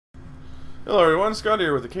Hello everyone, Scott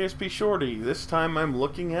here with the KSP Shorty. This time I'm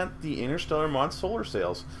looking at the Interstellar mod solar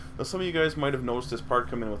sails. Now some of you guys might have noticed this part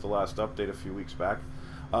come in with the last update a few weeks back.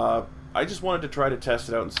 I just wanted to try to test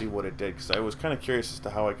it out and see what it did because I was kind of curious as to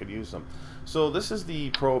how I could use them. So this is the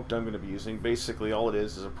probe I'm going to be using. Basically all it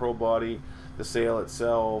is a probe body, the sail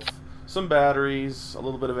itself, some batteries, a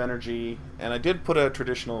little bit of energy, and I did put a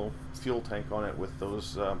traditional fuel tank on it with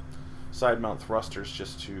those side mount thrusters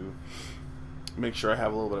just to make sure I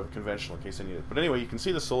have a little bit of conventional in case I need it. But anyway, you can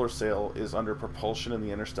see the solar sail is under propulsion in the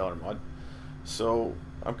Interstellar mod. So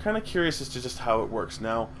I'm kind of curious as to just how it works.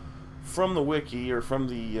 Now, from the wiki or from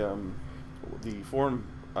the forum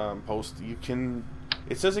post,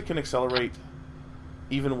 it says it can accelerate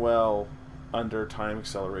even well under time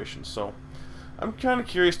acceleration. So I'm kind of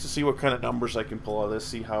curious to see what kind of numbers I can pull out of this,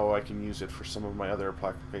 see how I can use it for some of my other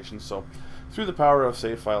applications. So through the power of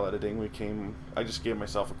save file editing, I just gave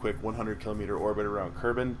myself a quick 100-kilometer orbit around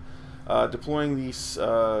Kerbal, deploying these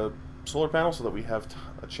solar panels so that we have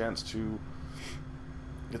a chance to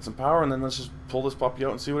get some power, and then let's just pull this puppy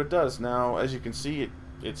out and see what it does. Now, as you can see,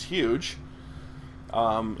 it's huge.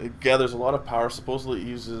 It gathers a lot of power. Supposedly it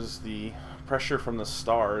uses the pressure from the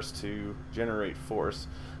stars to generate force.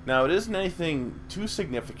 Now, it isn't anything too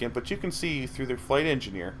significant, but you can see through the flight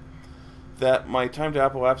engineer that my time to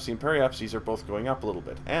apoapsy and periapsies are both going up a little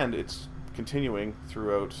bit, and it's continuing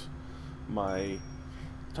throughout my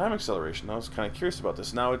time acceleration. I was kind of curious about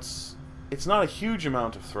this. Now, it's not a huge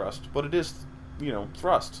amount of thrust, but it is,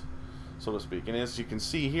 thrust, so to speak. And as you can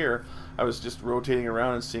see here, I was just rotating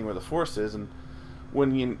around and seeing where the force is, and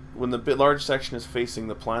when the large section is facing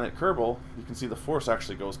the planet Kerbal, you can see the force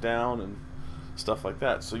actually goes down and stuff like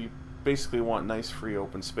that. So you basically want nice free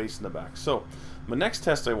open space in the back. So my next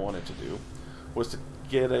test I wanted to do was to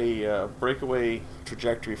get a breakaway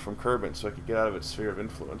trajectory from Kerbal so I could get out of its sphere of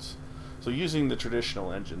influence. So using the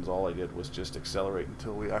traditional engines, all I did was just accelerate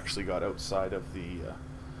until we actually got outside of the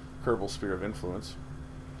Kerbal sphere of influence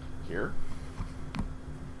here.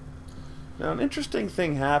 Now, an interesting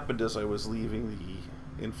thing happened as I was leaving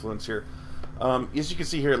the influence here. As you can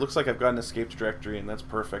see here, it looks like I've got an escape trajectory, and that's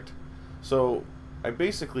perfect. So I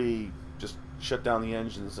basically just shut down the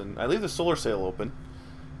engines, and I leave the solar sail open,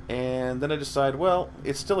 and then I decide, well,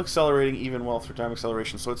 it's still accelerating even well through time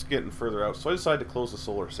acceleration, so it's getting further out. So I decide to close the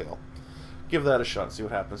solar sail. Give that a shot and see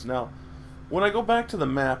what happens. Now, when I go back to the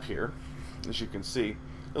map here, as you can see,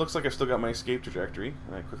 it looks like I've still got my escape trajectory,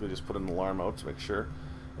 and I quickly just put an alarm out to make sure.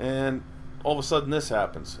 And all of a sudden this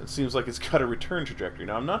happens. It seems like it's got a return trajectory.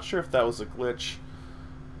 Now, I'm not sure if that was a glitch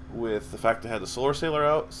with the fact that it had the solar sail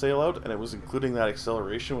out, and it was including that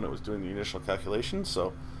acceleration when it was doing the initial calculations,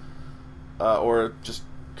 so or just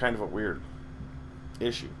kind of a weird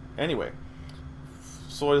issue. Anyway,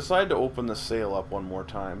 so I decided to open the sail up one more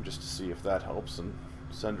time just to see if that helps and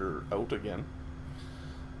send her out again.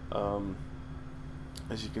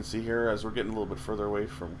 As you can see here, as we're getting a little bit further away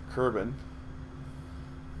from Kerbal,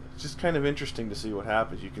 it's just kind of interesting to see what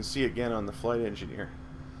happens. You can see again on the flight engineer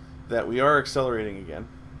that we are accelerating again.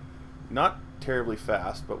 Not terribly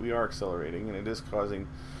fast, but we are accelerating, and it is causing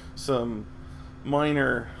some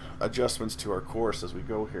minor adjustments to our course as we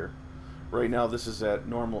go here. Right now this is at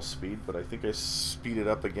normal speed, but I think I speed it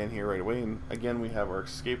up again here right away, and again we have our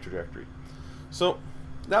escape trajectory. So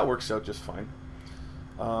that works out just fine.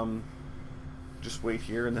 Just wait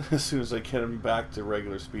here, and then as soon as I get them back to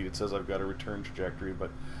regular speed, it says I've got a return trajectory,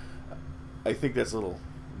 but I think that's a little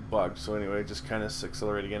bugged. So anyway, just kind of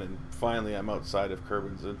accelerate again, and finally I'm outside of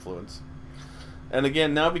Kerbal's influence. And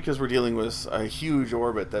again, now because we're dealing with a huge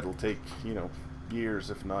orbit that'll take, years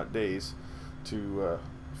if not days to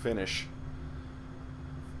finish,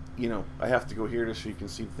 I have to go here just so you can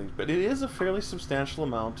see things. But it is a fairly substantial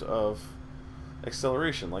amount of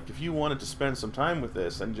acceleration. Like if you wanted to spend some time with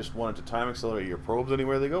this and just wanted to time accelerate your probes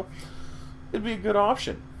anywhere they go, it'd be a good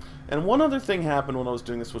option. And one other thing happened when I was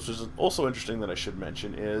doing this, which is also interesting that I should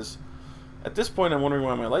mention, is at this point I'm wondering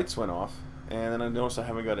why my lights went off, and then I noticed I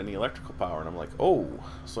haven't got any electrical power, and I'm like, oh.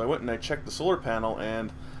 So I went and I checked the solar panel,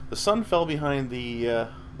 and the sun fell behind the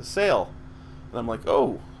sail, and I'm like,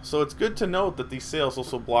 oh. So it's good to note that these sails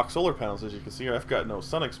also block solar panels. As you can see here, I've got no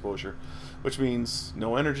sun exposure, which means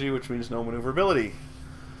no energy, which means no maneuverability,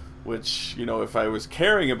 which, if I was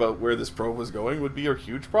caring about where this probe was going, would be a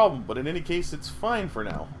huge problem. But in any case, it's fine for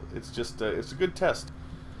now. It's just it's a good test.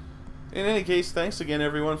 In any case, thanks again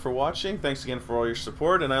everyone for watching. Thanks again for all your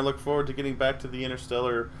support, and I look forward to getting back to the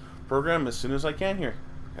Interstellar program as soon as I can here.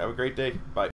 Have a great day. Bye.